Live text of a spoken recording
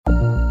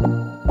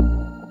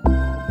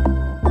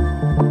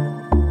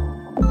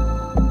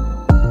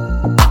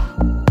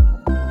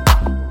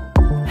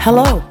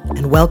Hello,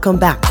 and welcome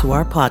back to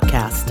our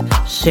podcast,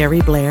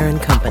 Sherry Blair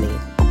and Company,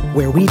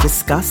 where we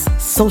discuss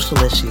social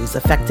issues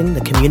affecting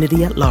the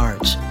community at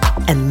large.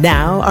 And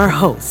now our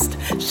host,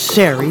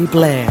 Sherry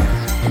Blair.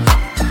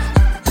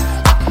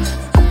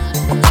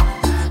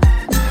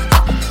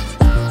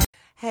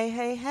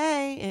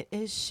 Hey, it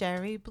is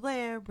Sherry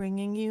Blair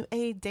bringing you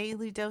a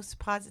daily dose of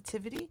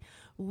positivity.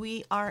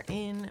 We are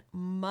in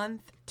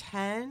month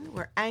 10.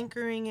 We're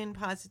anchoring in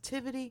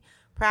positivity,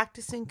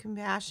 practicing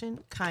compassion,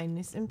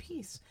 kindness, and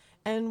peace.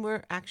 And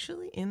we're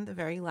actually in the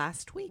very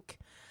last week.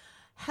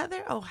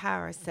 Heather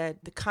O'Hara said,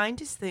 the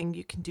kindest thing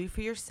you can do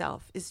for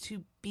yourself is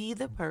to be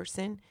the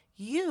person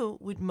you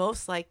would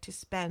most like to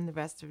spend the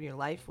rest of your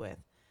life with.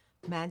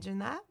 Imagine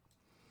that.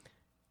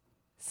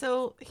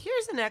 So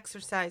here's an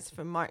exercise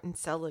from Martin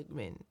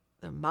Seligman,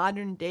 the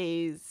modern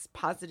day's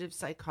positive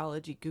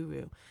psychology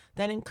guru,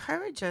 that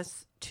encourages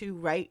us to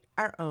write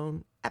our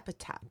own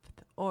epitaph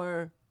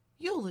or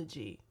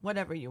eulogy,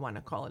 whatever you want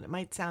to call it. It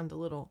might sound a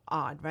little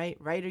odd, right?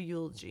 Write a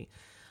eulogy.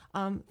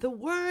 The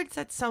words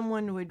that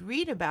someone would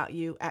read about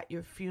you at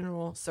your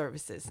funeral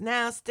services.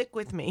 Now, stick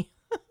with me.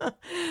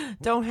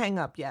 Don't hang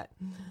up yet.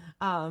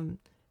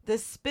 The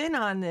spin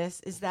on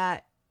this is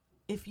that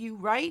if you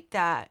write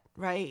that,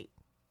 right,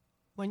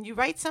 when you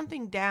write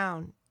something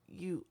down,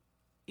 you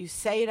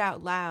say it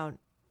out loud,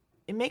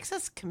 it makes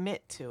us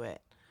commit to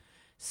it.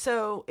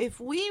 So if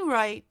we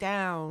write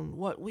down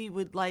what we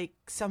would like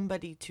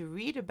somebody to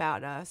read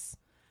about us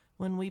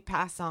when we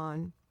pass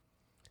on,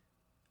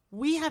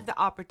 we have the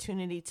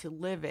opportunity to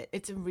live it.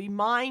 It's a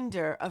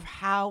reminder of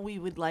how we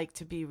would like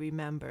to be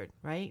remembered,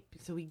 right?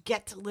 So we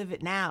get to live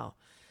it now.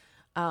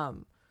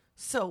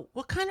 So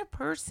what kind of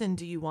person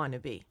do you want to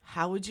be?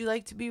 How would you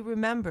like to be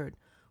remembered?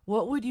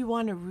 What would you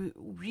want to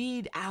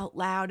read out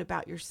loud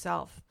about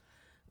yourself?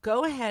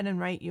 Go ahead and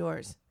write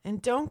yours.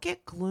 And don't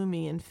get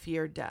gloomy and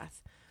fear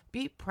death.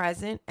 Be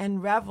present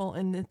and revel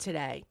in the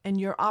today and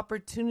your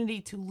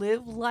opportunity to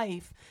live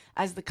life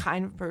as the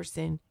kind of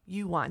person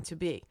you want to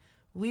be.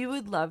 We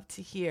would love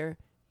to hear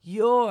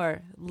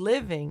your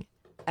living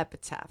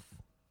epitaph.